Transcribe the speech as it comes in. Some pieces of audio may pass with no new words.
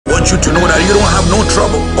want you to know that you don't have no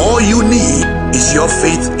trouble. All you need is your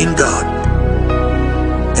faith in God.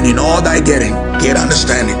 And in all thy getting, get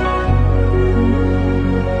understanding.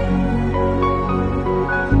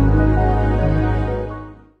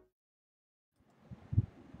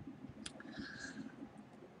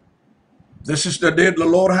 This is the day the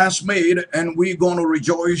Lord has made, and we're going to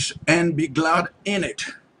rejoice and be glad in it.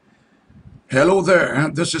 Hello there.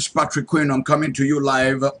 This is Patrick Quainoo. I'm coming to you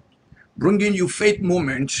live, bringing you faith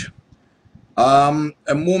moment, a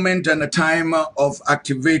moment and a time of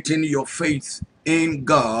activating your faith in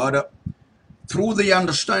God through the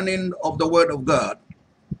understanding of the Word of God.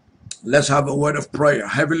 Let's have a word of prayer.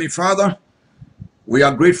 Heavenly Father, we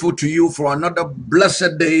are grateful to you for another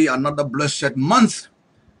blessed day, another blessed month,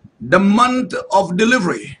 the month of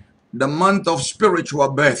delivery, the month of spiritual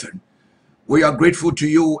birthing. We are grateful to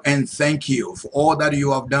you and thank you for all that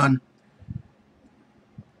you have done.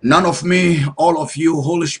 None of me, all of you.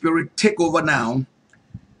 Holy Spirit, take over now.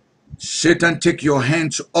 Satan, take your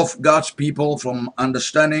hands off God's people from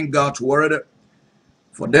understanding God's word,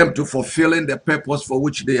 for them to fulfilling the purpose for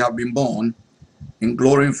which they have been born, in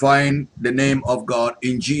glorifying the name of God.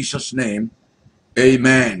 In Jesus' name,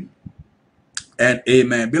 amen and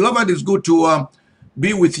amen. Beloved, it's good to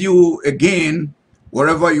be with you again,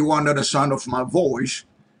 wherever you are under the sound of my voice.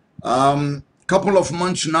 Couple of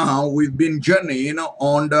months now, we've been journeying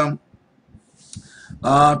on the,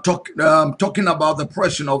 talking about the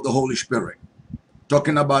person of the Holy Spirit.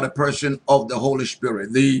 Talking about the person of the Holy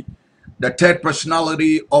Spirit, the third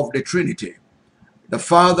personality of the Trinity, the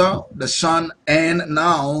Father, the Son, and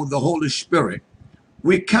now the Holy Spirit.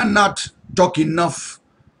 We cannot talk enough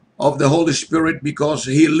of the Holy Spirit because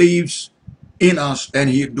he lives in us and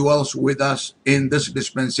he dwells with us in this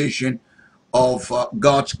dispensation of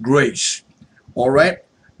God's grace. All right.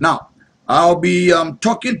 Now, I'll be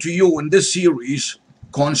talking to you in this series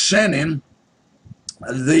concerning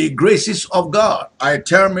the graces of God. I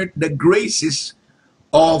term it the graces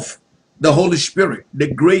of the Holy Spirit.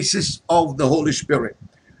 The graces of the Holy Spirit.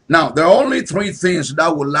 Now, there are only three things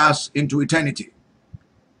that will last into eternity.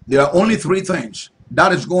 There are only three things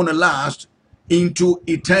that is going to last into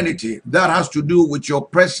eternity. That has to do with your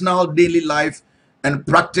personal daily life and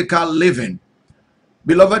practical living.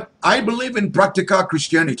 Beloved, I believe in practical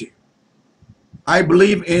Christianity. I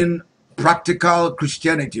believe in practical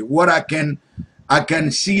Christianity. What I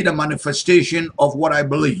can see the manifestation of what I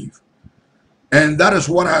believe. And that is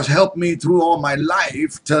what has helped me through all my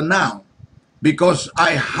life till now. Because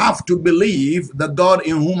I have to believe the God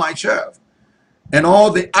in whom I serve and all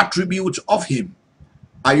the attributes of him.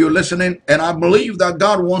 Are you listening? And I believe that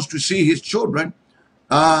God wants to see his children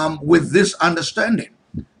with this understanding.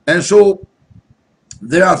 And so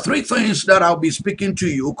there are three things that I'll be speaking to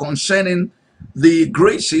you concerning the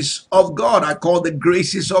graces of God. I call the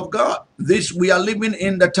graces of God. We are living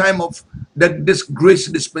in the time of this grace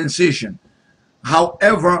dispensation.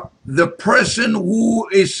 However, the person who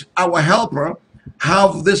is our helper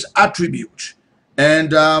have this attribute.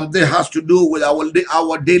 And this has to do with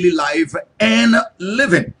our daily life and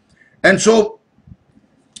living. And so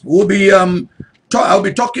we'll be I'll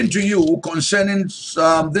be talking to you concerning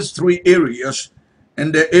these three areas,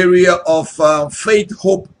 in the area of faith,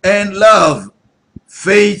 hope, and love.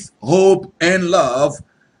 Faith, hope, and love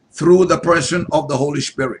through the person of the Holy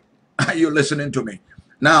Spirit. Are you listening to me?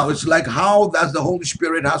 Now, it's like, how does the Holy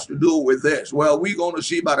Spirit has to do with this? Well, we're going to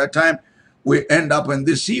see by the time we end up in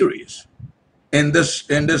this series. In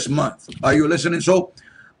this month. Are you listening? So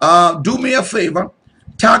do me a favor,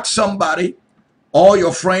 tag somebody, all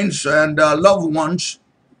your friends and loved ones.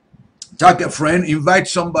 Tag a friend, invite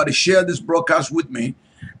somebody, share this broadcast with me,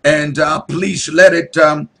 and please let it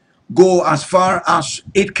go as far as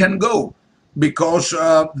it can go, because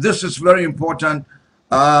this is very important.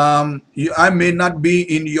 I may not be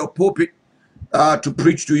in your pulpit to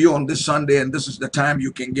preach to you on this Sunday, and this is the time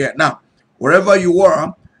you can get. Now, wherever you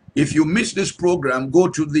are, if you miss this program, go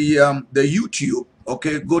to the YouTube,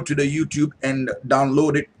 okay? Go to the YouTube and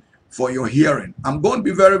download it for your hearing. I'm going to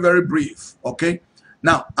be very, very brief, okay?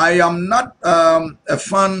 Now, I am not a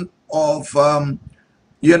fan of,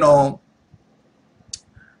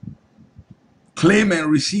 claim and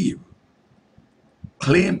receive.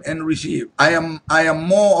 Claim and receive. I am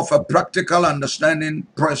more of a practical understanding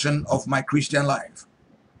person of my Christian life.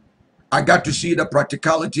 I got to see the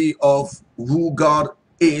practicality of who God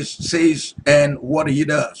is, says, and what he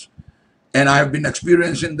does. And I have been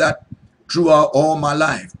experiencing that throughout all my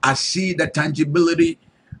life. I see the tangibility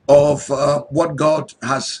of what God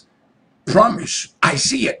has promised. I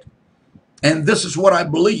see it. And this is what I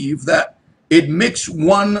believe, that it makes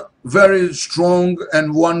one very strong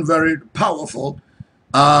and one very powerful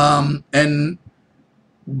And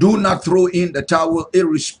do not throw in the towel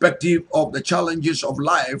irrespective of the challenges of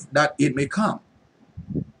life that it may come.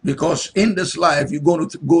 Because in this life, you're going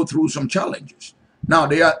to go through some challenges. Now,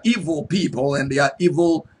 there are evil people and there are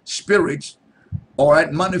evil spirits, all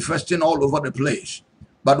right, manifesting all over the place.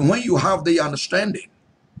 But when you have the understanding,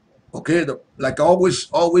 okay, like I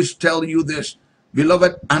always tell you this,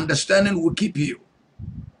 beloved, understanding will keep you.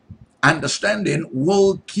 Understanding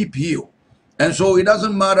will keep you. And so it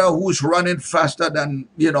doesn't matter who's running faster than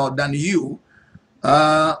you.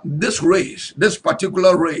 This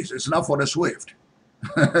particular race is not for the swift.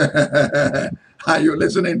 Are you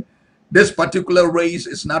listening? This particular race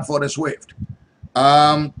is not for the swift.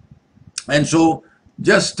 And so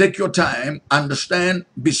just take your time, understand,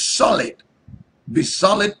 be solid. Be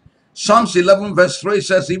solid. Psalms 11 verse 3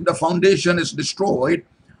 says, if the foundation is destroyed,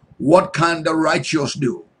 what can the righteous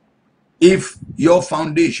do? If your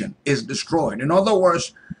foundation is destroyed. In other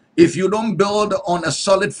words, if you don't build on a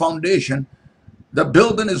solid foundation, the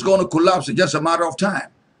building is going to collapse in just a matter of time.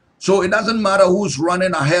 So it doesn't matter who's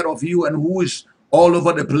running ahead of you and who is all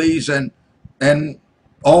over the place and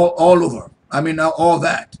all over. I mean, all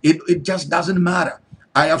that. It just doesn't matter.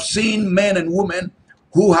 I have seen men and women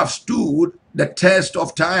who have stood the test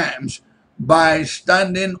of times by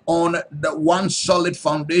standing on the one solid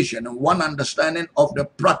foundation and one understanding of the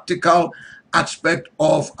practical aspect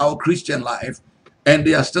of our Christian life, and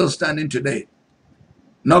they are still standing today.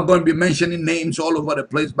 Not going to be mentioning names all over the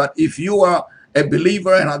place, but if you are a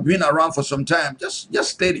believer and have been around for some time, just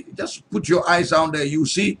steady, just put your eyes out there. You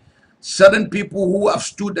see certain people who have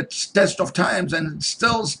stood the test of times and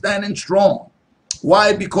still standing strong.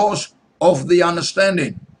 Why? Because of the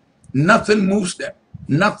understanding. Nothing moves them.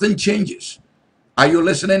 Nothing changes. Are you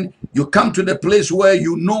listening? You come to the place where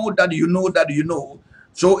you know that you know that you know.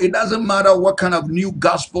 So it doesn't matter what kind of new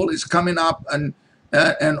gospel is coming up and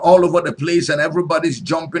all over the place and everybody's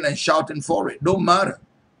jumping and shouting for it. Don't matter.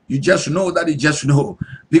 You just know that you just know.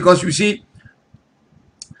 Because you see,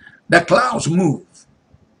 the clouds move.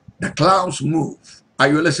 The clouds move. Are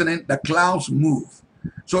you listening? The clouds move.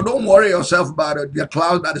 So don't worry yourself about it. The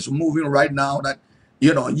cloud that is moving right now, that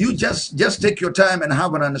you just take your time and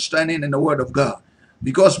have an understanding in the Word of God.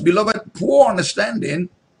 Because, beloved, poor understanding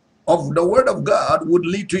of the Word of God would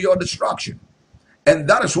lead to your destruction. And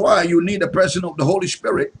that is why you need the presence of the Holy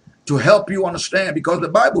Spirit to help you understand. Because the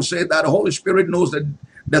Bible says that the Holy Spirit knows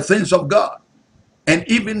the things of God and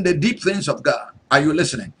even the deep things of God. Are you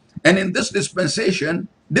listening? And in this dispensation,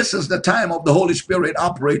 this is the time of the Holy Spirit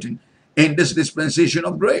operating in this dispensation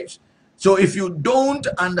of grace. So if you don't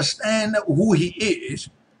understand who He is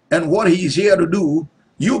and what He is here to do,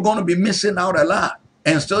 you're going to be missing out a lot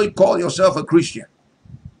and still call yourself a Christian.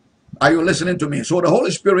 Are you listening to me? So the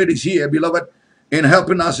Holy Spirit is here, beloved, in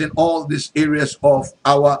helping us in all these areas of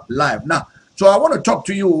our life. Now, so I want to talk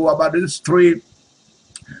to you about these three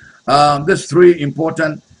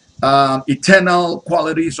important eternal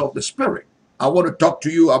qualities of the Spirit. I want to talk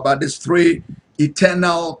to you about these three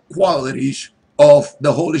eternal qualities of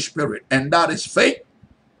the Holy Spirit, and that is faith,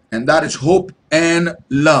 and that is hope and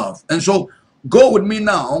love. And so go with me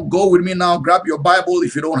now, grab your Bible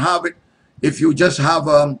if you don't have it. If you just have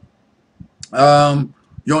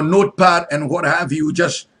your notepad and what have you,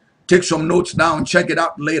 just take some notes down, check it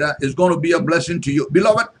out later. It's going to be a blessing to you.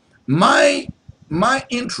 Beloved, my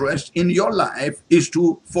interest in your life is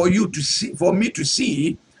for me to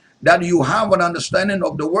see that you have an understanding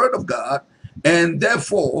of the Word of God, and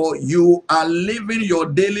therefore you are living your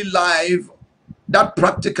daily life, that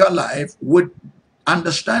practical life, with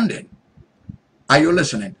understanding. Are you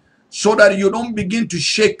listening? So that you don't begin to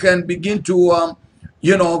shake and begin to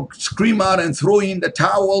scream out and throw in the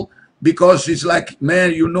towel because it's like,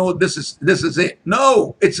 man, this is it.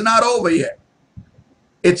 No, it's not over yet.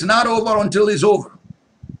 It's not over until it's over.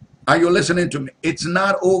 Are you listening to me? It's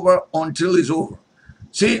not over until it's over.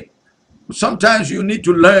 See, sometimes you need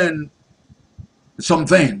to learn some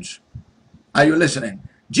things. Are you listening?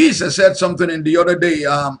 Jesus said something in the other day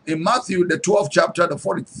in Matthew, the 12th chapter, the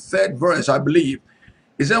 43rd verse, I believe.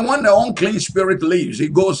 He said, when the unclean spirit leaves, he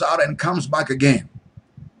goes out and comes back again.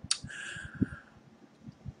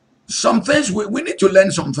 Some things, we need to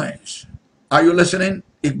learn some things. Are you listening?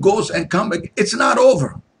 It goes and comes back. It's not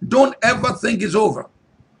over. Don't ever think it's over.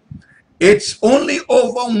 It's only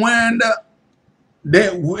over when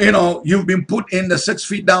you've been put in the 6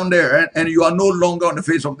 feet down there and you are no longer on the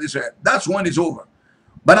face of this earth. That's when it's over.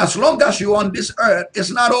 But as long as you're on this earth,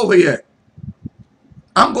 it's not over yet.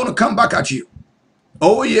 I'm going to come back at you.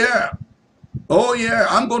 Oh yeah. Oh yeah,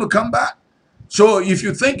 I'm going to come back. So if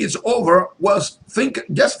you think it's over, well,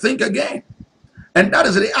 just think again. And that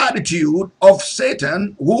is the attitude of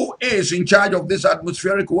Satan, who is in charge of this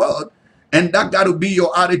atmospheric world. And that got to be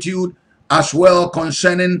your attitude as well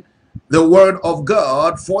concerning the word of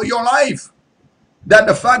God for your life. That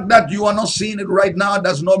the fact that you are not seeing it right now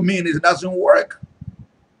does not mean it doesn't work.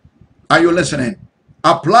 Are you listening?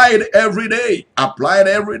 Apply it every day. Apply it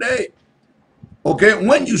every day. Okay,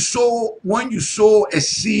 when you sow a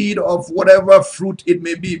seed of whatever fruit it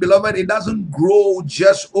may be, beloved, it doesn't grow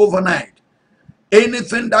just overnight.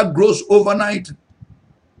 Anything that grows overnight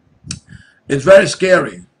is very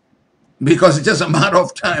scary, because it's just a matter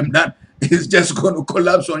of time that it's just going to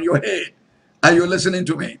collapse on your head. Are you listening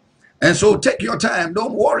to me? And so take your time.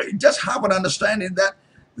 Don't worry. Just have an understanding that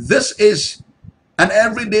this is an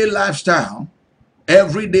everyday lifestyle.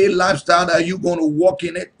 Everyday lifestyle that you're going to walk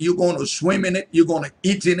in it, you're going to swim in it, you're going to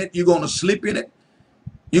eat in it, you're going to sleep in it,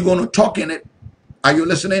 you're going to talk in it. Are you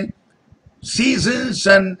listening? Seasons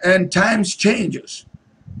and times changes,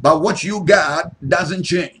 but what you got doesn't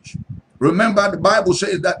change. Remember, the Bible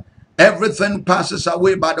says that everything passes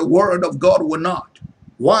away, but the word of God will not.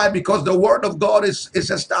 Why? Because the word of God is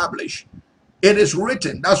established. It is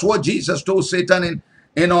written. That's what Jesus told Satan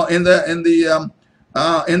in the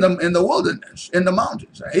wilderness, in the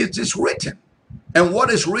mountains. It is written. And what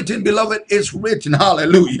is written, beloved, is written.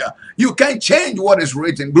 Hallelujah. You can't change what is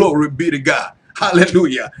written. Glory be to God.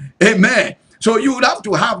 Hallelujah. Amen. So you would have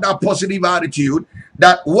to have that positive attitude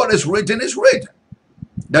that what is written is written.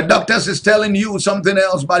 The doctors is telling you something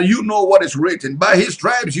else, but you know what is written. By his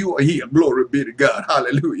stripes you are healed. Glory be to God.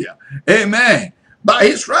 Hallelujah. Amen. By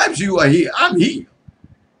his stripes you are healed. I'm healed.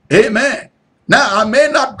 Amen. Now I may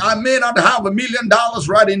not have $1 million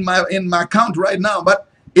right in my account right now, but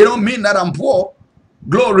it don't mean that I'm poor.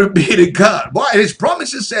 Glory be to God. Boy, his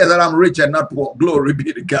promises say that I'm rich and not poor. Glory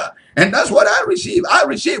be to God. And that's what I receive. I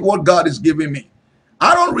receive what God is giving me.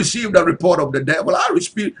 I don't receive the report of the devil. I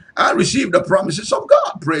receive the promises of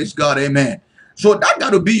God. Praise God. Amen. So that got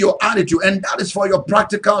to be your attitude. And that is for your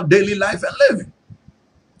practical daily life and living.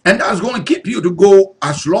 And that's going to keep you to go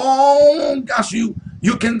as long as you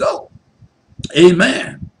can go.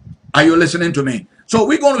 Amen. Are you listening to me? So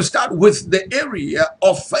we're going to start with the area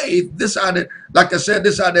of faith. These are the, like I said,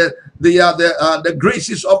 these are the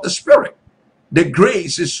graces of the Spirit, the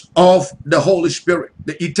graces of the Holy Spirit,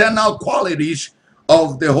 the eternal qualities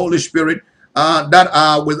of the Holy Spirit that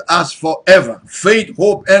are with us forever. Faith,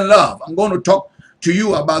 hope, and love. I'm going to talk to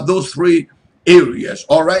you about those three areas.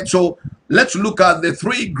 All right. So let's look at the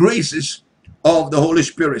three graces of the Holy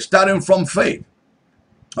Spirit, starting from faith.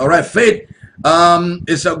 All right. Faith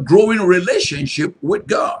is a growing relationship with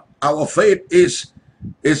God. Our faith is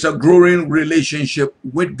a growing relationship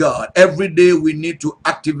with God. Every day we need to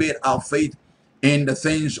activate our faith in the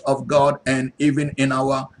things of God and even in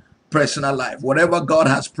our personal life. Whatever God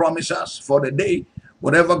has promised us for the day,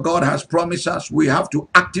 whatever God has promised us, we have to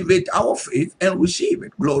activate our faith and receive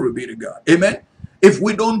it. Glory be to God. Amen. If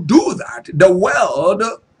we don't do that, the world,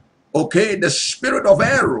 okay, the spirit of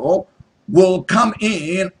error will come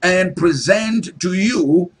in and present to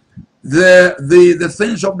you the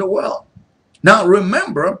things of the world. Now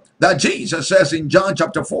remember that Jesus says in John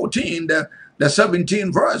chapter 14, the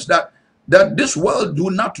 17th verse, that this world do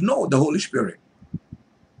not know the Holy Spirit.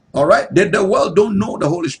 All right, that the world don't know the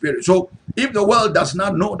Holy Spirit. So if the world does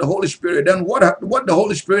not know the Holy Spirit, then what the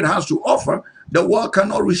Holy Spirit has to offer, the world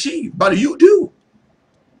cannot receive, but you do.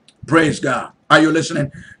 Praise God. Are you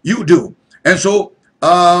listening? You do. And so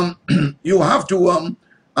you have to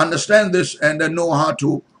understand this and then know how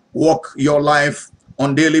to walk your life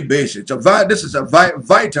on daily basis. This is a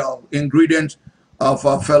vital ingredient of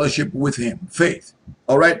our fellowship with Him, faith.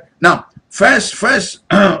 All right. Now, first,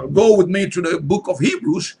 go with me to the book of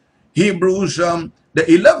Hebrews, the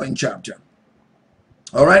 11th chapter.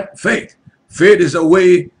 All right. Faith. Faith is the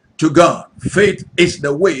way to God. Faith is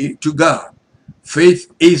the way to God.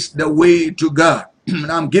 Faith is the way to God.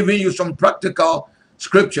 And I'm giving you some practical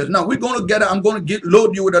scriptures. Now I'm going to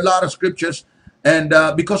load you with a lot of scriptures, and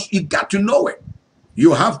because you got to know it.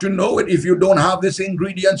 You have to know it. If you don't have these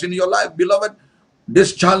ingredients in your life, beloved,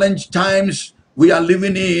 this challenge times we are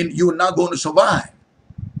living in, you're not going to survive.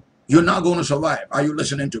 You're not going to survive. Are you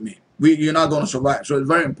listening to me? You're not going to survive. So it's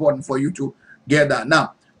very important for you to get that.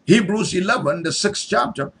 Now, Hebrews 11, the 6th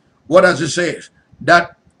chapter, what does it say?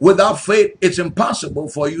 That without faith, it's impossible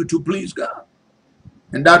for you to please God.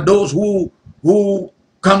 And that those who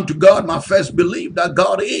come to God must first believe that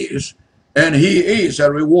God is, and He is a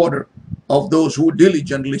rewarder of those who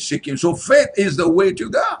diligently seek Him. So faith is the way to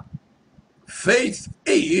God. Faith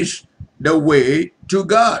is the way to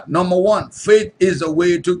God. Number one, faith is the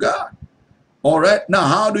way to God. All right. Now,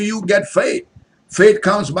 how do you get faith? Faith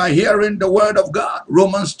comes by hearing the word of God.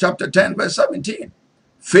 Romans chapter 10, verse 17.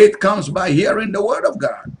 Faith comes by hearing the word of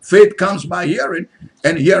God. Faith comes by hearing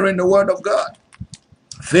and hearing the word of God.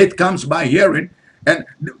 Faith comes by hearing. And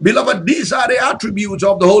beloved, these are the attributes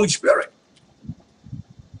of the Holy Spirit.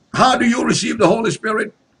 How do you receive the Holy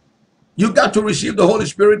Spirit? You got to receive the Holy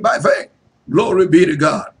Spirit by faith. Glory be to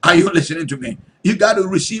God. Are you listening to me? You got to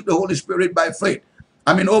receive the Holy Spirit by faith.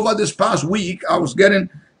 I mean, over this past week, I was getting,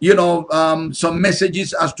 some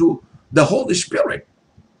messages as to the Holy Spirit.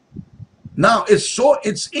 Now, it's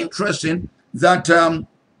interesting that a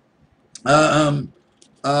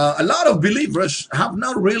lot of believers have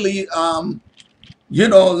not really, in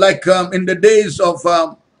the days of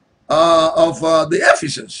the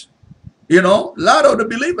Ephesus, a lot of the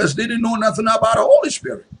believers didn't know nothing about the Holy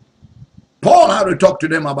Spirit. Paul had to talk to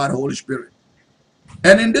them about the Holy Spirit.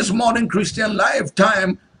 And in this modern Christian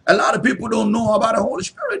lifetime, a lot of people don't know about the Holy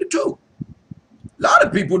Spirit too. A lot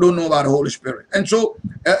of people don't know about the Holy Spirit. And so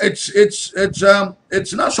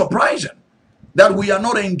it's not surprising that we are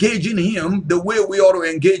not engaging him the way we ought to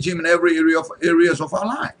engage him in every areas of our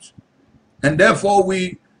lives. And therefore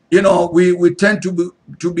we tend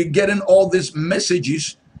to be getting all these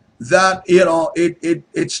messages that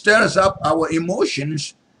it stirs up our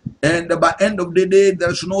emotions, and by the end of the day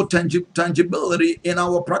there's no tangibility in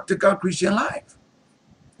our practical Christian life.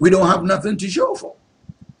 We don't have nothing to show for.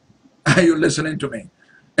 Are you listening to me?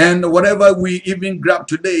 And whatever we even grab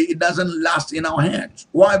today, it doesn't last in our hands.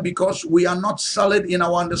 Why? Because we are not solid in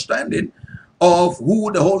our understanding of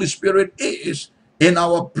who the Holy Spirit is in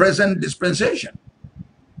our present dispensation.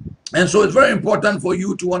 And so it's very important for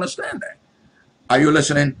you to understand that. Are you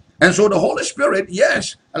listening? And so the Holy Spirit,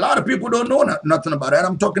 yes, a lot of people don't know nothing about that.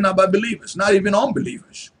 I'm talking about believers, not even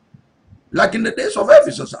unbelievers. Like in the days of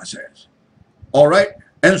Ephesus, I says. All right?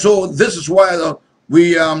 And so this is why that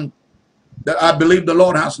I believe the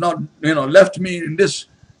Lord has not, left me in this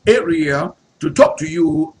area to talk to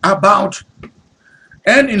you about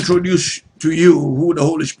and introduce to you who the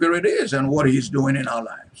Holy Spirit is and what he's doing in our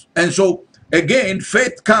lives. And so, again,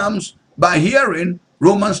 faith comes by hearing.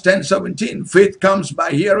 Romans 10:17. Faith comes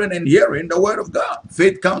by hearing, and hearing the word of God.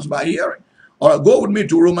 Faith comes by hearing. All right, go with me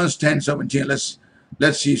to Romans 10:17.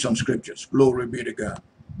 Let's see some scriptures. Glory be to God.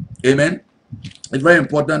 Amen. It's very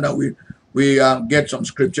important that we get some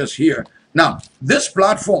scriptures here. Now, this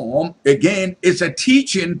platform, again, is a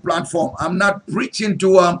teaching platform. I'm not preaching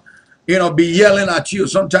to, be yelling at you.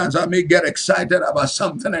 Sometimes I may get excited about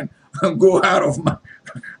something and go out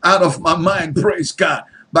of my mind, praise God.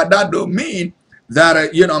 But that don't mean that,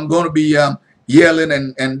 I'm going to be yelling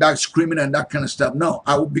and that screaming and that kind of stuff. No,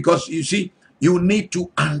 because you see, you need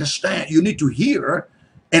to understand. You need to hear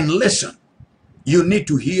and listen. You need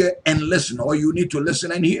to hear and listen, or you need to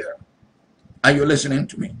listen and hear. Are you listening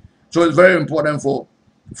to me? So it's very important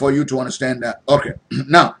for you to understand that. Okay,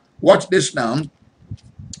 now watch this now.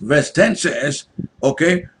 Verse 10 says,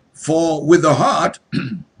 okay, for with the heart,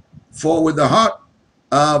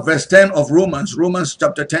 verse 10 of Romans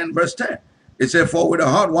chapter 10, verse 10. It says, for with the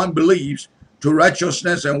heart one believes to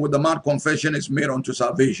righteousness, and with the mouth confession is made unto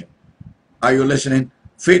salvation. Are you listening?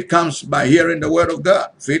 Faith comes by hearing the word of God.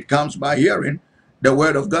 Faith comes by hearing the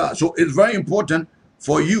word of God. So it's very important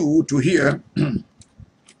for you to hear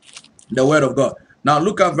the word of God. Now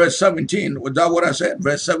look at verse 17. Was that what I said?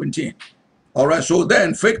 Verse 17. All right. So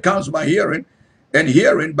then faith comes by hearing, and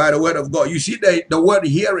hearing by the word of God. You see the word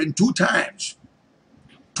hearing two times.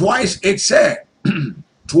 Twice it said.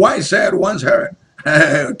 Twice said, once heard.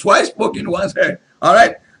 Twice spoken, once heard. All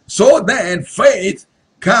right. So then faith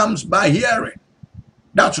comes by hearing.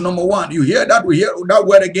 That's number one. You hear that? We hear that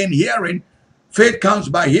word again, hearing. Faith comes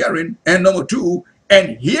by hearing. And number two,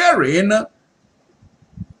 and hearing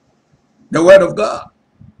the word of God.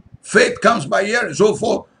 Faith comes by hearing. So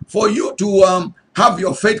for you to have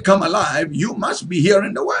your faith come alive, you must be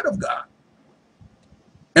hearing the word of God.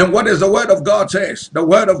 And what does the word of God says? The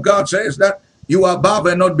word of God says that you are above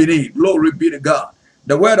and not beneath. Glory be to God.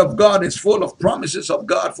 The word of God is full of promises of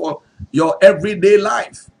God for your everyday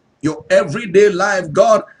life. Your everyday life,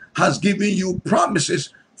 God has given you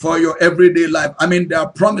promises for your everyday life. I mean, there are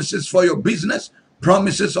promises for your business,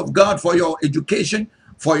 promises of God for your education,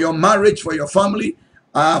 for your marriage, for your family,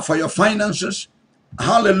 for your finances.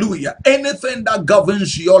 Hallelujah. Anything that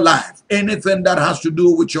governs your life, anything that has to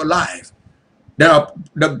do with your life,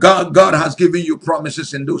 God has given you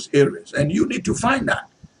promises in those areas. And you need to find that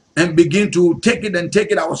and begin to take it and take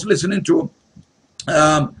it. I was listening to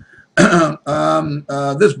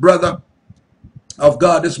this brother of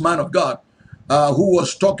God, this man of God, who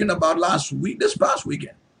was talking about this past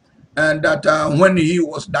weekend, and that when he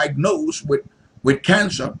was diagnosed with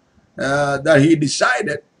cancer, that he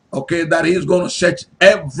decided, okay, that he's going to set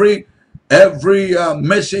every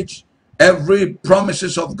message, every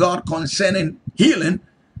promises of God concerning healing.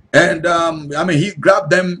 And I mean, he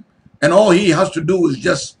grabbed them, and all he has to do is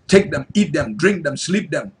just take them, eat them, drink them,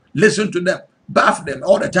 sleep them, listen to them, bath them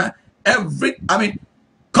all the time. I mean,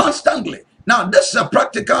 constantly. Now, this is a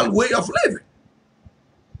practical way of living.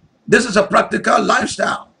 This is a practical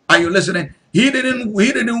lifestyle. Are you listening? He didn't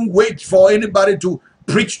wait for anybody to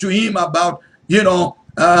preach to him about, you know,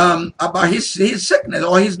 about his sickness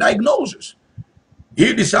or his diagnosis.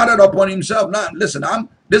 He decided upon himself. Now, listen,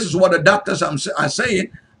 this is what the doctors are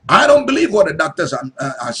saying. I don't believe what the doctors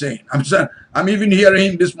are saying. I'm even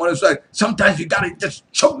hearing him this morning. So sometimes you got to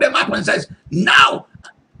just choke them up and say, "Now,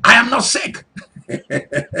 I am not sick."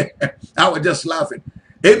 I was just laughing.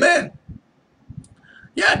 Amen.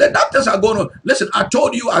 Yeah, the doctors are going to listen. I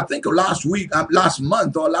told you, I think last week, last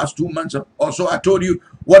month, or last 2 months or so, I told you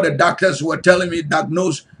what the doctors were telling me,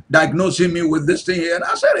 diagnosing me with this thing here. And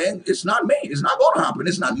I said, hey, it's not me. It's not going to happen.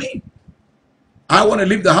 It's not me. I want to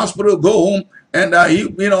leave the hospital, go home. And he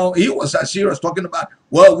was serious, talking about,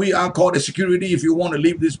 well, we are called the security if you want to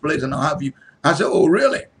leave this place and I'll have you. I said, oh,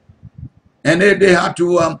 really? And they had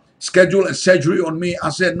to schedule a surgery on me. I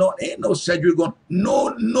said, no, ain't no surgery going.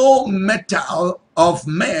 No metal of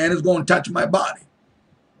man is going to touch my body.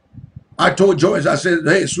 I told Joyce, I said,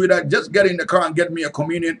 hey, sweetheart, just get in the car and get me a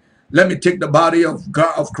communion. Let me take the body of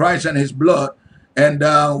God, of Christ and his blood, and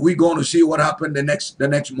we're going to see what happened the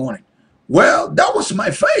next morning. Well, that was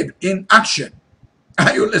my faith in action.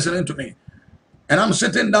 Are you listening to me? And I'm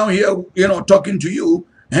sitting down here, talking to you,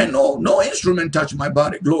 and no instrument touched my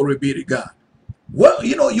body. Glory be to God. Well,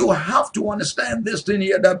 you have to understand this thing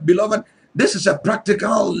here, that, beloved, this is a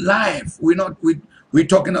practical life we're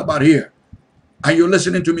talking about here. Are you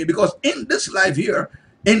listening to me? Because in this life here,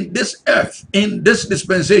 in this earth, in this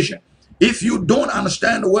dispensation, if you don't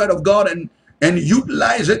understand the word of God and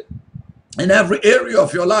utilize it in every area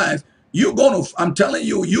of your life, I'm telling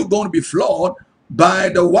you, you're going to be flawed by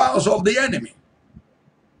the wiles of the enemy.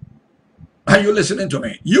 Are you listening to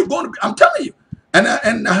me? I'm telling you. And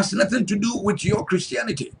it has nothing to do with your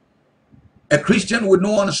Christianity. A Christian would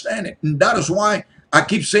not understand it. And that is why I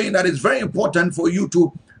keep saying that it's very important for you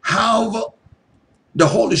to have the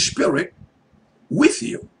Holy Spirit with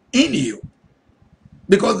you, in you.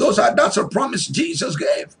 Because that's a promise Jesus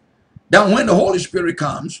gave. That when the Holy Spirit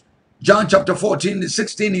comes, John chapter 14,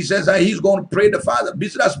 16, he says that he's going to pray the Father.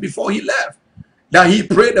 That's before he left. That he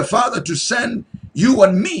prayed the Father to send you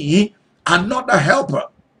and me another helper.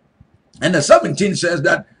 And the 17 says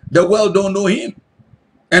that the world don't know him.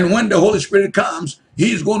 And when the Holy Spirit comes,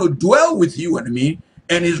 he's going to dwell with you and me,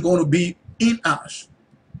 and he's going to be in us.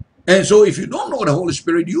 And so if you don't know the Holy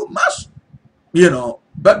Spirit, you must,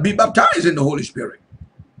 but be baptized in the Holy Spirit.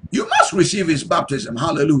 You must receive his baptism.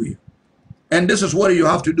 Hallelujah. And this is what you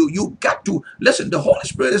have to do. You got to listen. The Holy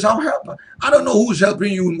Spirit is our helper. I don't know who's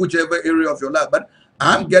helping you in whichever area of your life, but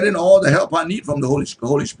I'm getting all the help I need from the Holy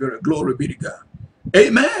Spirit. Glory be to God.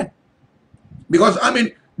 Amen. Because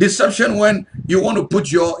deception, when you want to put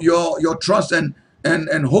your trust and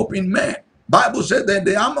hope in man. Bible said that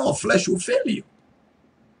the armor of flesh will fail you.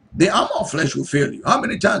 The armor of flesh will fail you. How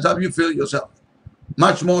many times have you failed yourself?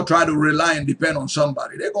 Much more try to rely and depend on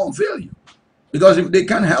somebody. They're going to fail you. Because if they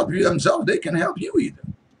can't help you themselves, they can't help you either.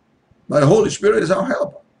 But the Holy Spirit is our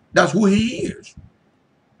helper. That's who he is.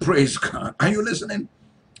 Praise God. Are you listening?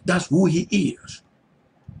 That's who he is.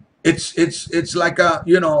 It's like a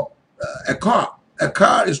car. A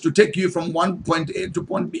car is to take you from one point A to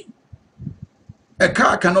point B. A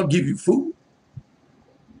car cannot give you food.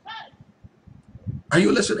 Are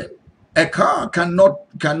you listening? A car cannot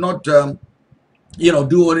do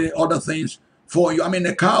any other things for you.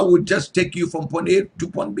 A car would just take you from point A to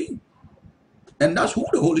point B. And that's who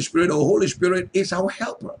the Holy Spirit is our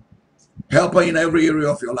helper. Helper in every area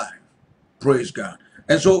of your life. Praise God.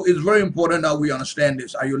 And so it's very important that we understand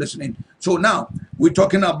this. Are you listening? So now we're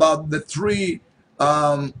talking about the three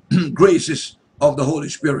graces of the Holy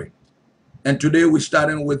Spirit. And today we're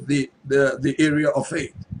starting with the area of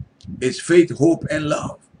faith. It's faith, hope, and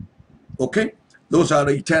love. Okay? Those are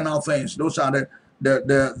the eternal things. Those are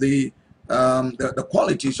the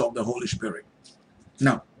qualities of the Holy Spirit.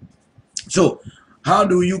 Now, so how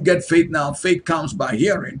do you get faith now? Faith comes by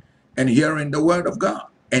hearing, and hearing the word of God,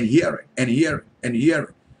 and hearing, and hearing, and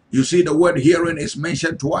hearing. You see, the word hearing is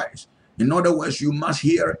mentioned twice. In other words, you must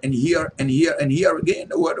hear and hear and hear and hear again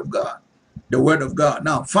the word of God. The word of God.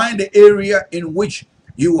 Now, find the area in which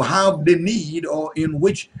you have the need, or in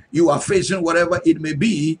which you are facing whatever it may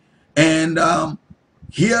be, and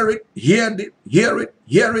hear it, and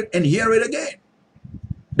hear it again.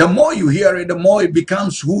 The more you hear it, the more it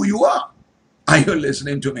becomes who you are. Are you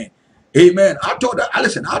listening to me? Amen. I told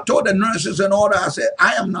the nurses and all that, I said,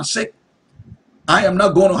 I am not sick. I am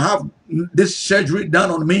not going to have this surgery done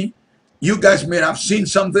on me. You guys may have seen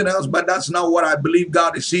something else, but that's not what I believe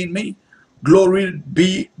God is seeing me. Glory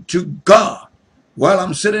be to God. While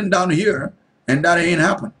I'm sitting down here, and that ain't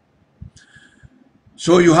happened.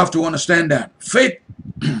 So you have to understand that. Faith.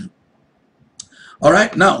 All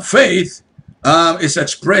right. Now, faith is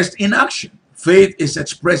expressed in action. Faith is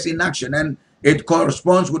expressed in action, and it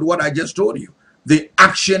corresponds with what I just told you. The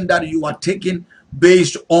action that you are taking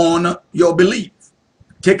based on your belief.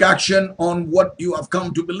 Take action on what you have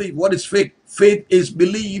come to believe. What is faith? Faith is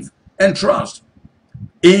belief and trust.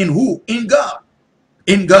 In who? In God.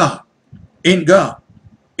 In God. In God.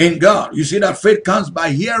 In God. You see that faith comes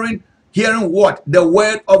by hearing. Hearing what? The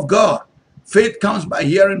word of God. Faith comes by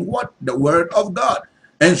hearing what? The word of God.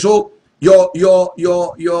 And so your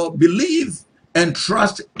belief and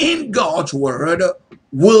trust in God's word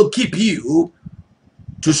will keep you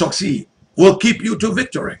to succeed. Will keep you to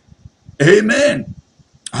victory. Amen.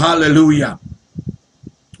 Hallelujah.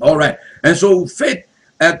 All right. And so faith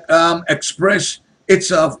express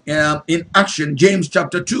itself in action. James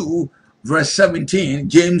chapter 2 verse 17.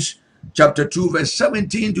 James chapter 2 verse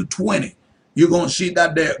 17 to 20. You're going to see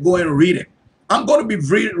that there. Go and read it. I'm going to be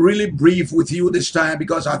really brief with you this time,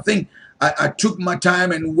 because I think I took my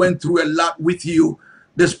time and went through a lot with you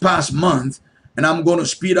this past month, and I'm going to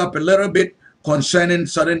speed up a little bit concerning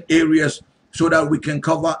certain areas so that we can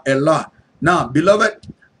cover a lot. Now, beloved,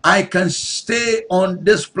 I can stay on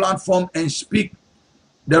this platform and speak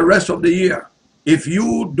the rest of the year. If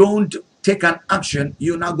you don't take an action,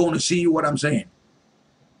 you're not going to see what I'm saying.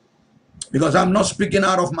 Because I'm not speaking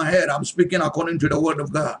out of my head. I'm speaking according to the word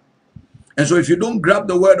of God. And so if you don't grab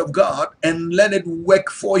the word of God and let it work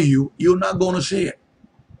for you, you're not going to see it.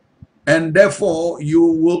 And therefore,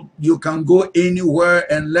 you can go anywhere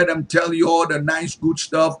and let them tell you all the nice, good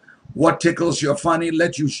stuff, what tickles your funny,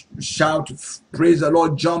 let you shout, praise the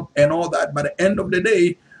Lord, jump, and all that. But at the end of the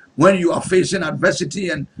day, when you are facing adversity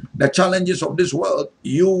and the challenges of this world,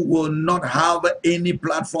 you will not have any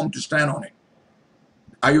platform to stand on it.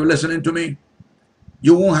 Are you listening to me?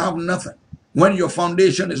 You won't have nothing. When your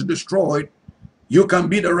foundation is destroyed, you can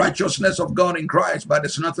be the righteousness of God in Christ, but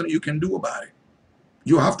there's nothing you can do about it.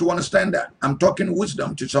 You have to understand that. I'm talking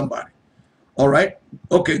wisdom to somebody. All right?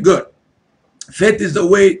 Okay, good. Faith is the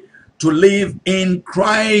way to live in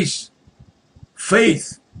Christ.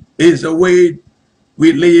 Faith is the way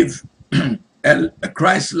we live a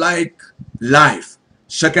Christ-like life.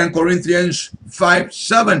 2 Corinthians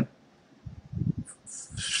 5:7.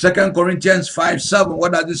 2 Corinthians 5:7.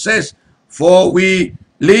 What does it say? For we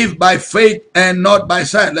live by faith and not by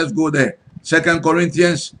sight. Let's go there. 2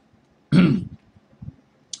 Corinthians 2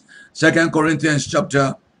 Corinthians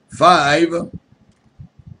chapter 5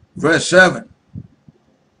 verse 7.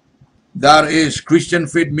 That is Christian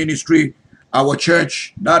Faith Ministry, our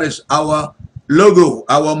church. That is our logo,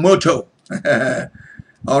 our motto.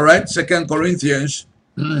 All right, 2 Corinthians.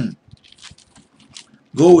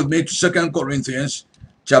 Go with me to 2 Corinthians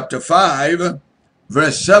chapter 5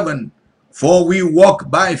 verse 7. For we walk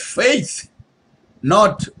by faith,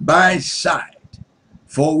 not by sight.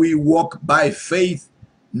 For we walk by faith,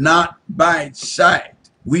 not by sight.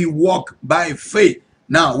 We walk by faith.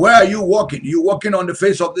 Now, where are you walking? You're walking on the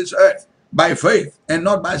face of this earth by faith and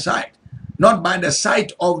not by sight. Not by the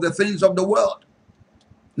sight of the things of the world.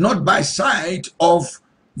 Not by sight of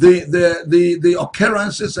the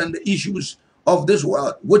occurrences and the issues of this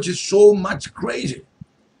world, which is so much crazy.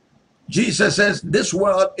 Jesus says this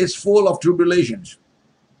world is full of tribulations.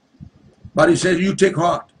 But he says, you take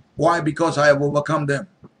heart. Why? Because I have overcome them.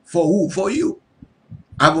 For who? For you.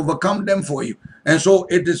 I've overcome them for you. And so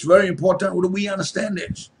it is very important that we understand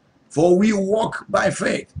this. For we walk by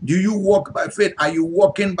faith. Do you walk by faith? Are you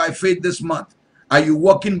walking by faith this month? Are you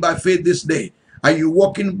walking by faith this day? Are you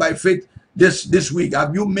walking by faith this week?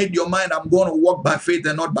 Have you made your mind, I'm going to walk by faith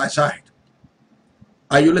and not by sight?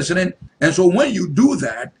 Are you listening? And so when you do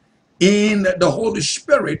that, in the Holy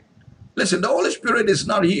Spirit, listen, the Holy Spirit is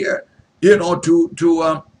not here, you know, to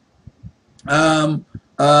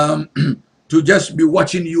just be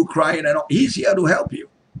watching you crying and all. He's here to help you.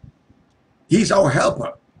 He's our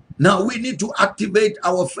helper. Now we need to activate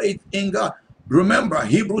our faith in God. Remember,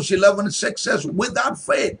 Hebrews 11:6 says, without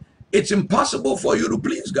faith, it's impossible for you to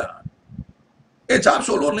please God. It's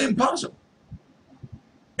absolutely impossible.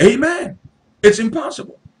 Amen. It's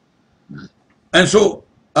impossible. And so,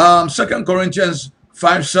 2 Corinthians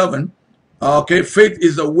 5:7, okay, faith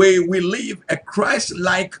is the way we live a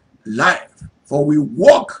Christ-like life. For we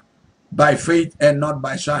walk by faith and not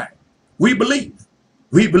by sight. We believe.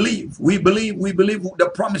 We believe. We believe. We believe the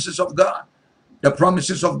promises of God. The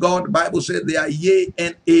promises of God, the Bible says they are yea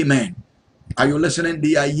and amen. Are you listening?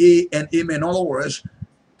 They are yea and amen. In other words,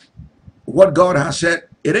 what God has said,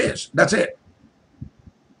 it is. That's it.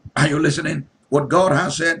 Are you listening? What God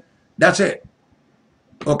has said, that's it.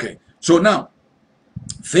 Okay. So now,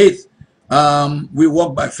 faith, we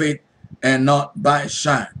walk by faith and not by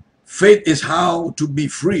sight. Faith is how to be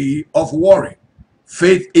free of worry.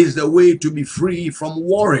 Faith is the way to be free from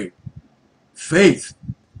worry. Faith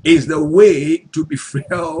is the way to be free.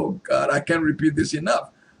 Oh God, I can't repeat this enough.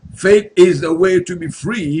 Faith is the way to be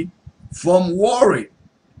free from worry.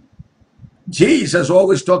 Jesus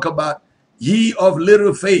always talk about ye of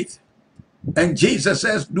little faith. And Jesus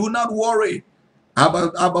says, do not worry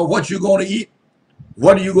about what you're going to eat,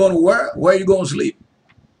 what are you going to wear, where are you going to sleep.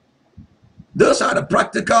 Those are the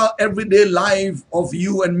practical everyday life of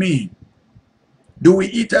you and me. Do we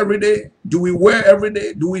eat every day? Do we wear every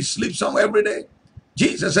day? Do we sleep somewhere every day?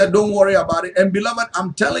 Jesus said, don't worry about it. And beloved,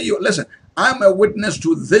 I'm telling you, listen, I'm a witness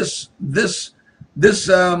to this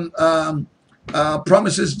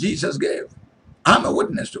promises Jesus gave. I'm a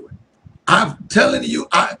witness to it. I'm telling you,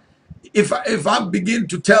 if I begin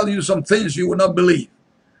to tell you some things, you will not believe.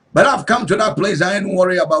 But I've come to that place, I ain't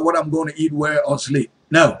worry about what I'm going to eat, wear, or sleep.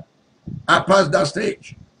 No, I passed that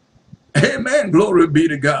stage. Amen. Glory be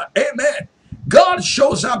to God. Amen. God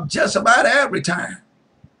shows up just about every time.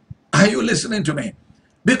 Are you listening to me?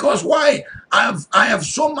 Because why? I have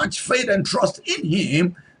so much faith and trust in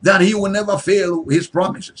him that he will never fail his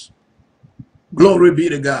promises. Glory be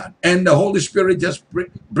to God. And the Holy Spirit just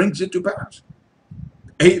brings it to pass.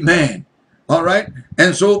 Amen. All right.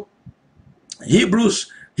 And so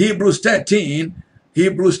Hebrews 13,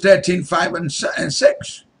 5 and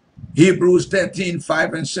 6. Hebrews 13,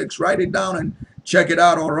 5 and 6. Write it down and check it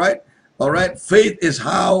out. All right. All right. Faith is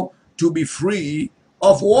how to be free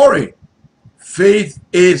of worry. Faith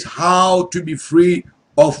is how to be free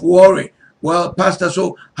of worry. Well, Pastor,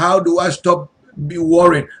 so how do I stop being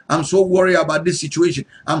worried? I'm so worried about this situation.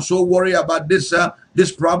 I'm so worried about this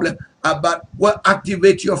problem. Well,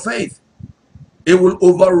 activate your faith. It will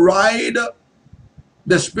override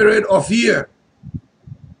the spirit of fear.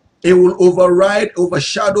 It will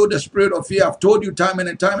overshadow the spirit of fear. I've told you time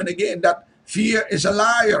and time and again that fear is a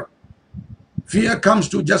liar. Fear comes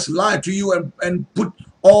to just lie to you and put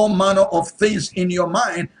all manner of things in your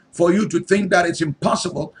mind for you to think that it's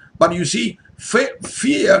impossible. But you see,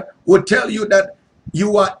 fear will tell you that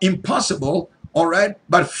you are impossible, all right?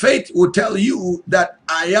 But faith will tell you that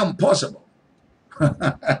I am possible.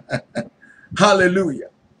 Hallelujah.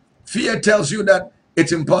 Fear tells you that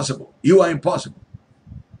it's impossible. You are impossible.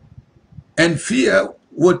 And fear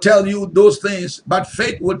will tell you those things, but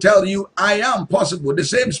faith will tell you I am possible. The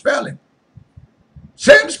same spelling.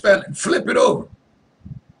 Same spelling. Flip it over.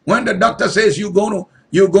 When the doctor says you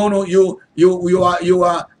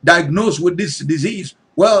are diagnosed with this disease,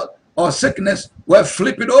 well, or sickness, well,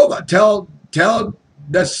 flip it over. Tell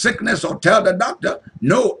the sickness or tell the doctor,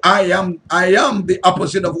 no, I am the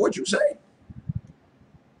opposite of what you say.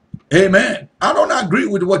 Amen. I don't agree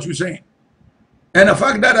with what you're saying. And the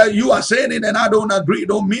fact that you are saying it and I don't agree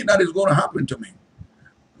don't mean that it's going to happen to me.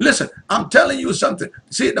 Listen, I'm telling you something.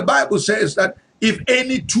 See, the Bible says that if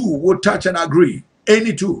any two would touch and agree,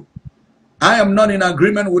 any two, I am not in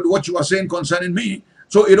agreement with what you are saying concerning me.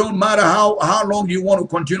 So it don't matter how long you want to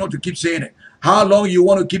continue to keep saying it, how long you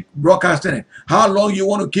want to keep broadcasting it, how long you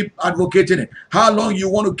want to keep advocating it, how long you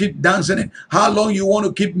want to keep dancing it, how long you want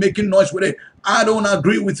to keep making noise with it. I don't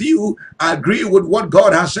agree with you. I agree with what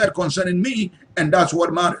God has said concerning me, and that's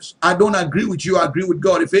what matters. I don't agree with you. I agree with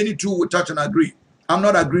God. If any two would touch and agree, I'm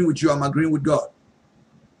not agreeing with you. I'm agreeing with God.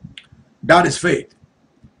 That is faith.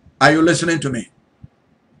 Are you listening to me?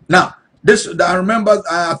 Now, I remember,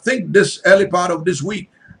 I think this early part of this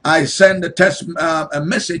week, I sent a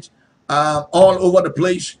message all over the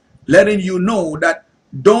place, letting you know that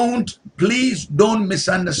please don't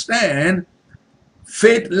misunderstand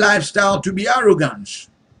faith lifestyle to be arrogance.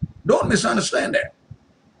 Don't misunderstand that.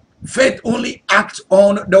 Faith only acts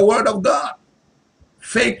on the word of God.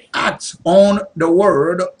 Faith acts on the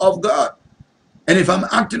word of God. And if I'm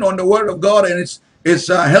acting on the word of God and it's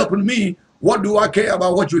helping me, what do I care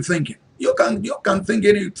about what you're thinking? You can think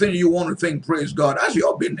anything you want to think, praise God. That's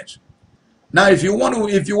your business. Now, if you want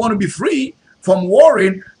to be free from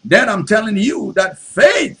worrying, then I'm telling you that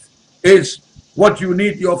faith is what you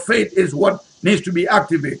need. Your faith is what needs to be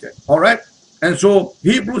activated. All right. And so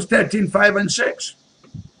Hebrews 13, 5 and 6.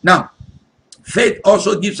 Now, faith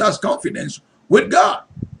also gives us confidence with God.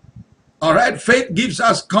 All right. Faith gives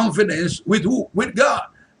us confidence with who? With God.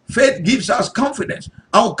 Faith gives us confidence.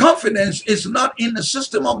 Our confidence is not in the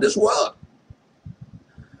system of this world.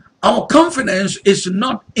 Our confidence is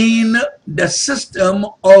not in the system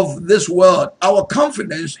of this world. Our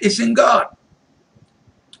confidence is in God.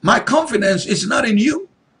 My confidence is not in you.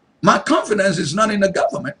 My confidence is not in the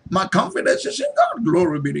government. My confidence is in God.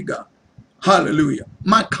 Glory be to God. Hallelujah.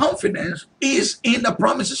 My confidence is in the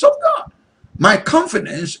promises of God. My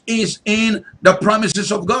confidence is in the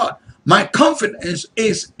promises of God. My confidence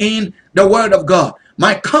is in the word of God.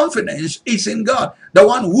 My confidence is in God, the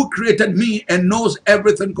one who created me and knows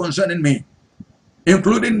everything concerning me,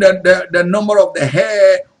 including the number of the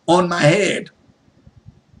hair on my head.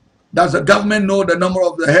 Does the government know the number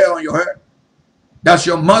of the hair on your head? Does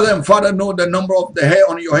your mother and father know the number of the hair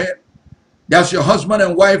on your head? Does your husband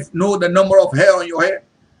and wife know the number of hair on your head?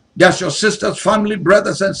 Does your sisters, family,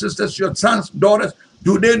 brothers and sisters, your sons, daughters,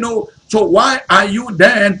 do they know? So why are you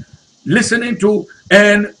then listening to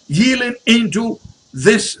and yielding into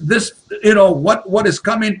this what is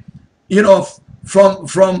coming,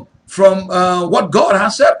 from what God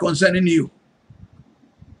has said concerning you?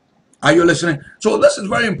 Are you listening? So this is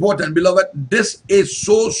very important, beloved. This is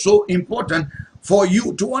so important for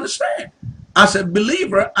you to understand. As a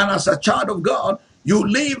believer and as a child of God, you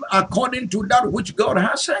live according to that which God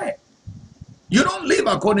has said. You don't live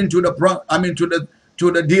according to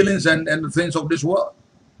the dealings and the things of this world.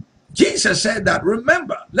 Jesus said that.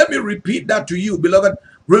 Remember, let me repeat that to you, beloved.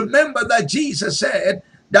 Remember that Jesus said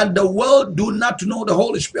that the world do not know the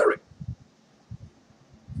Holy Spirit.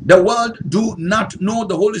 The world do not know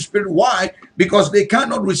the Holy Spirit. Why? Because they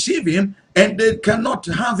cannot receive him and they cannot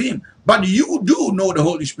have him. But you do know the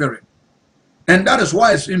Holy Spirit. And that is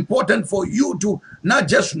why it's important for you to not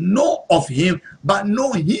just know of him, but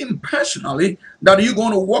know him personally, that you're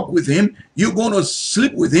going to walk with him, you're going to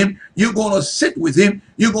sleep with him, you're going to sit with him,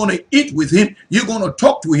 you're going to eat with him, you're going to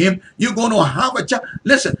talk to him, you're going to have a chat.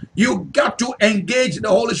 Listen, you got to engage the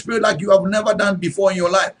Holy Spirit like you have never done before in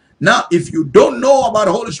your life. Now, if you don't know about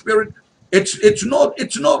the Holy Spirit, it's no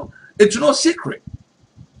secret.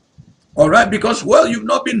 All right, because you've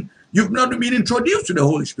not been introduced to the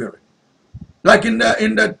Holy Spirit. Like in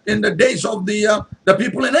the days of the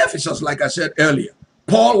people in Ephesus, like I said earlier,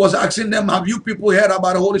 Paul was asking them, have you people heard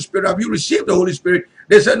about the Holy Spirit? Have you received the Holy Spirit?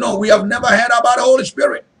 They said, no, we have never heard about the Holy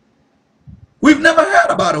Spirit. We've never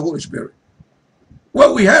heard about the Holy Spirit.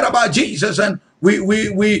 Well, we heard about Jesus, and we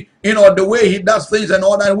the way he does things and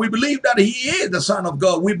all that. And we believe that he is the Son of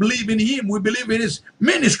God. We believe in him. We believe in his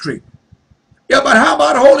ministry. Yeah, but how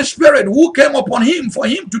about the Holy Spirit? Who came upon him for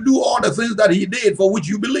him to do all the things that he did for which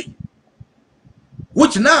you believe?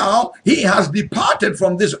 Which now he has departed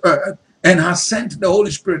from this earth and has sent the Holy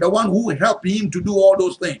Spirit, the one who helped him to do all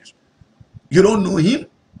those things. You don't know him?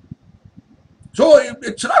 So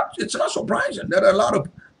it's not surprising that a lot of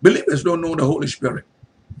believers don't know the Holy Spirit.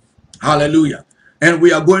 Hallelujah. And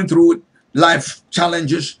we are going through life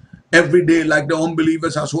challenges every day like the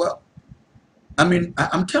unbelievers as well. I mean,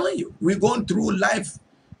 I'm telling you, we're going through life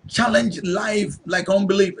like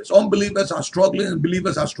unbelievers. Unbelievers are struggling and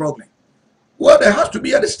believers are struggling. Well, there has to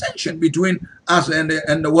be a distinction between us and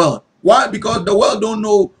the world. Why? Because the world don't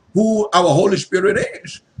know who our Holy Spirit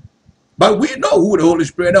is. But we know who the Holy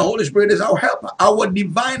Spirit is. The Holy Spirit is our helper, our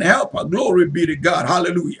divine helper. Glory be to God.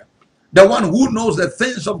 Hallelujah. The one who knows the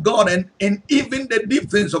things of God and even the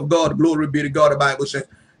deep things of God. Glory be to God, the Bible says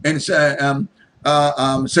in 2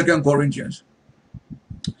 Corinthians.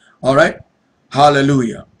 All right.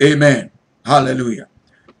 Hallelujah. Amen. Hallelujah.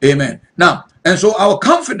 Amen. Now, and so our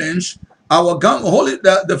confidence, our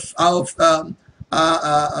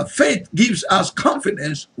faith gives us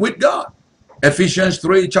confidence with God. Ephesians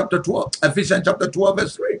 3 chapter 12. Ephesians chapter 12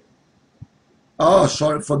 verse 3. Oh,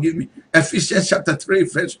 sorry, forgive me. Ephesians chapter 3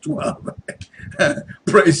 verse 12.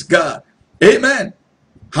 Praise God. Amen.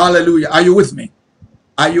 Hallelujah. Are you with me?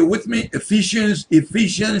 Are you with me? Ephesians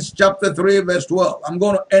chapter 3 verse 12. I'm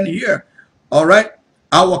going to end here. All right.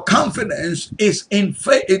 Our confidence is in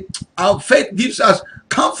faith. Our faith gives us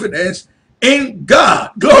confidence in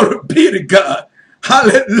God. Glory be to God.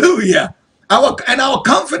 Hallelujah. Our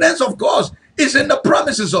confidence, of course, is in the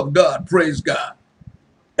promises of God. Praise God.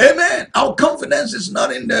 Amen. Our confidence is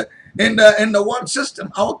not in the world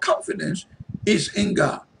system. Our confidence is in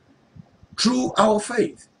God through our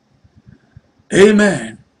faith.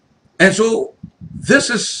 Amen. And so this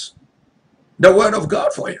is the word of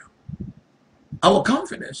God for you. Our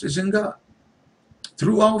confidence is in God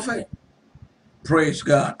through our faith. Praise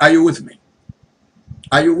God. Are you with me?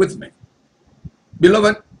 Are you with me?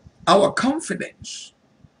 Beloved, our confidence,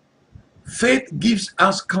 faith gives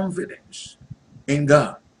us confidence in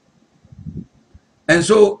God. And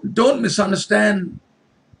so don't misunderstand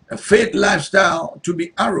a faith lifestyle to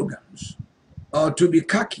be arrogance or to be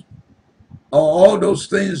cocky or all those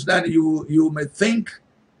things that you may think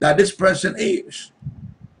that this person is.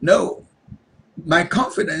 No, my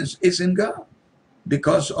confidence is in God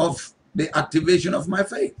because of the activation of my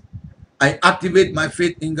faith. I activate my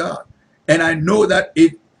faith in God, and I know that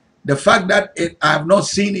the fact that I have not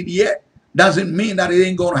seen it yet doesn't mean that it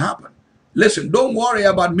ain't going to happen. Listen, don't worry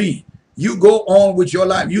about me. You go on with your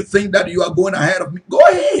life. You think that you are going ahead of me. Go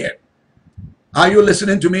ahead. Are you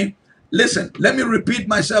listening to me? Listen, let me repeat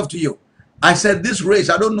myself to you. I said this race,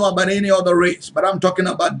 I don't know about any other race, but I'm talking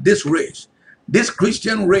about this race. This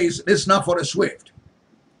Christian race is not for the swift.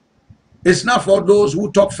 It's not for those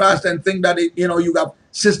who talk fast and think that you have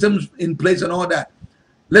systems in place and all that.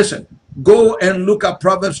 Listen, go and look at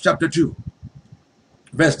Proverbs chapter 2,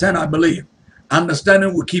 verse 10, I believe.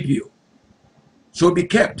 Understanding will keep you. So be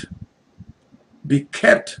kept. Be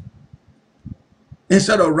kept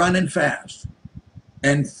instead of running fast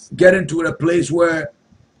and getting to a place where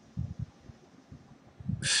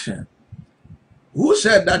who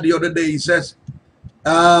said that the other day? He says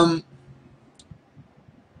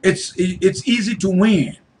it's easy to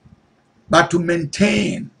win, but to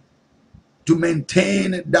maintain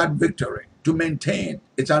that victory, to maintain,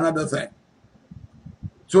 it's another thing.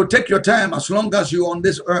 So take your time. As long as you're on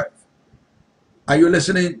this earth, are you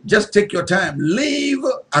listening? Just take your time. Live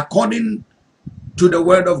according to the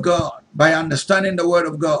word of God, by understanding the word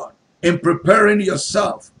of God, in preparing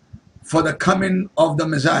yourself for the coming of the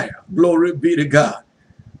Messiah. Glory be to God.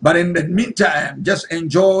 But in the meantime, just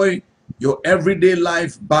enjoy your everyday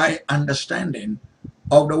life by understanding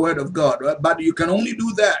of the word of God. But you can only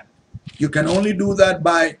do that. You can only do that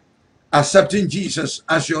by accepting Jesus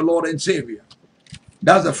as your Lord and Savior.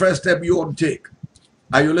 That's the first step you ought to take.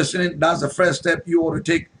 Are you listening? That's the first step you ought to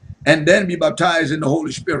take, and then be baptized in the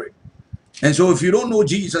Holy Spirit. And so if you don't know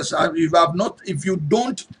Jesus, if you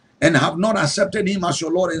don't and have not accepted him as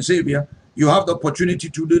your Lord and Savior, you have the opportunity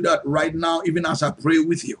to do that right now, even as I pray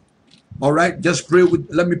with you. All right, just pray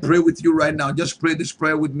let me pray with you right now. Just pray this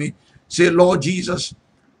prayer with me. Say, Lord Jesus,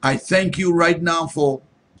 I thank you right now for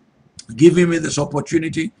giving me this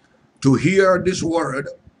opportunity to hear this word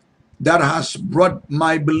that has brought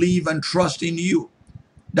my belief and trust in you,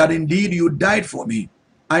 that indeed you died for me.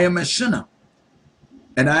 I am a sinner,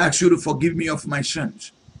 and I ask you to forgive me of my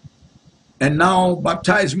sins. And now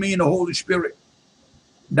baptize me in the Holy Spirit,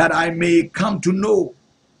 that I may come to know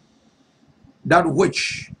that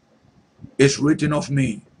which is written of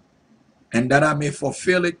me, and that I may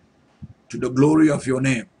fulfill it to the glory of your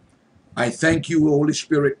name. I thank you, Holy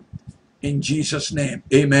Spirit, in Jesus' name.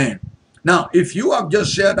 Amen. Now, if you have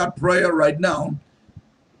just said that prayer right now,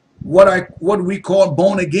 what we call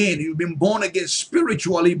born again, you've been born again,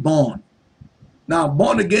 spiritually born. Now,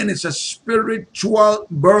 born again is a spiritual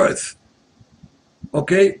birth.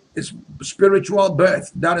 Okay, it's spiritual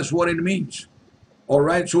birth. That is what it means. All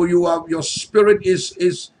right, so your spirit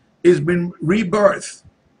is been rebirthed.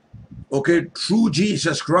 Okay, through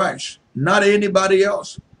Jesus Christ, not anybody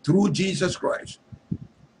else. Through Jesus Christ.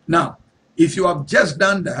 Now, if you have just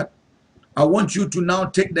done that, I want you to now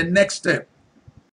take the next step.